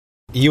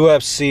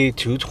UFC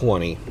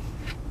 220.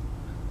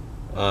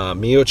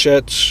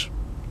 MIOCIC,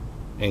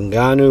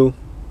 Ngannou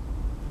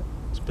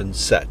has been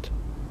set.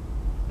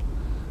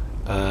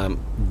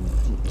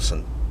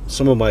 Listen,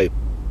 some of my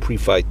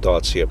pre-fight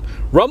thoughts here.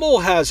 Rommel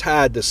has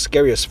had the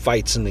scariest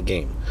fights in the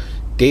game.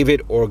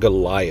 David or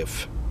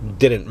Goliath.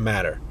 Didn't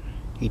matter.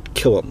 He'd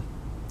kill him.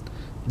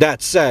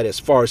 That said, as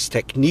far as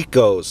technique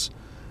goes,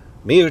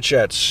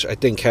 MIOCIC, I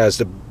think, has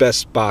the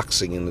best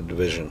boxing in the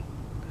division.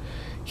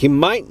 He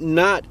might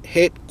not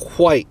hit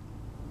quite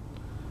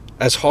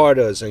as hard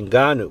as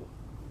Ngannou,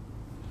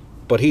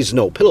 but he's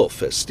no pillow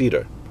fist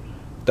either.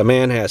 The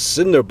man has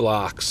cinder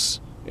blocks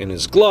in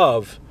his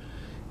glove,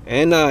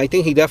 and I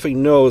think he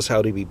definitely knows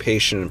how to be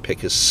patient and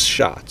pick his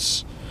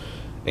shots.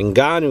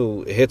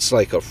 Ngannou hits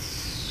like a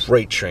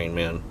freight train,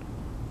 man.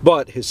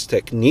 But his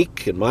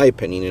technique, in my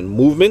opinion, and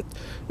movement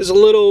is a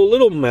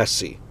little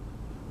messy.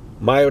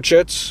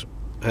 MIOCIC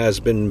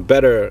has been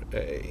better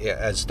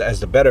as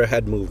the better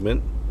head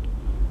movement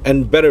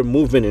and better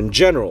movement in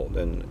general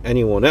than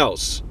anyone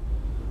else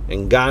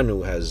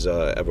Ngannou has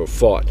ever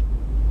fought.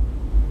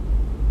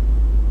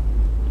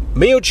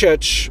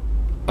 MIOCIC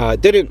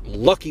didn't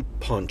lucky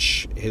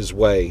punch his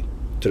way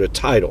to the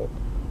title,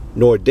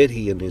 nor did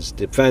he in his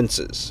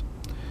defenses.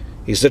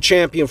 He's the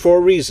champion for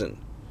a reason.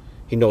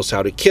 He knows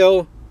how to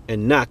kill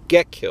and not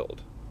get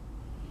killed.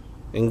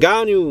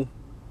 Ngannou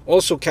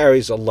also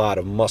carries a lot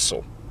of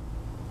muscle.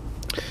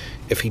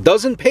 If he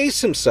doesn't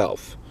pace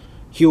himself,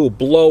 he will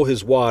blow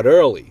his wad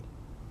early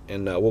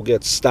and will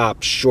get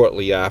stopped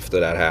shortly after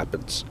that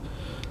happens.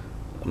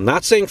 I'm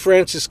not saying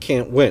Francis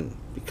can't win,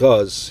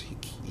 because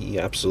he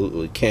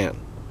absolutely can.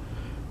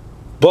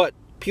 But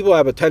people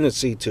have a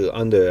tendency to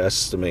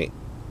underestimate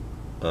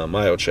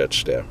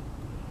MIOCIC there.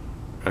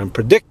 I'm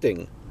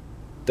predicting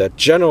that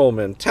general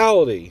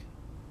mentality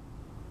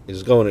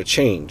is going to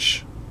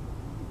change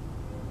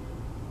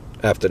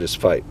after this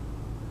fight.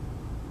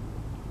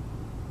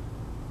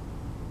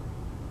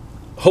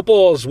 Hope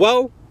all is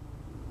well.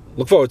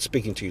 Look forward to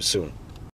speaking to you soon.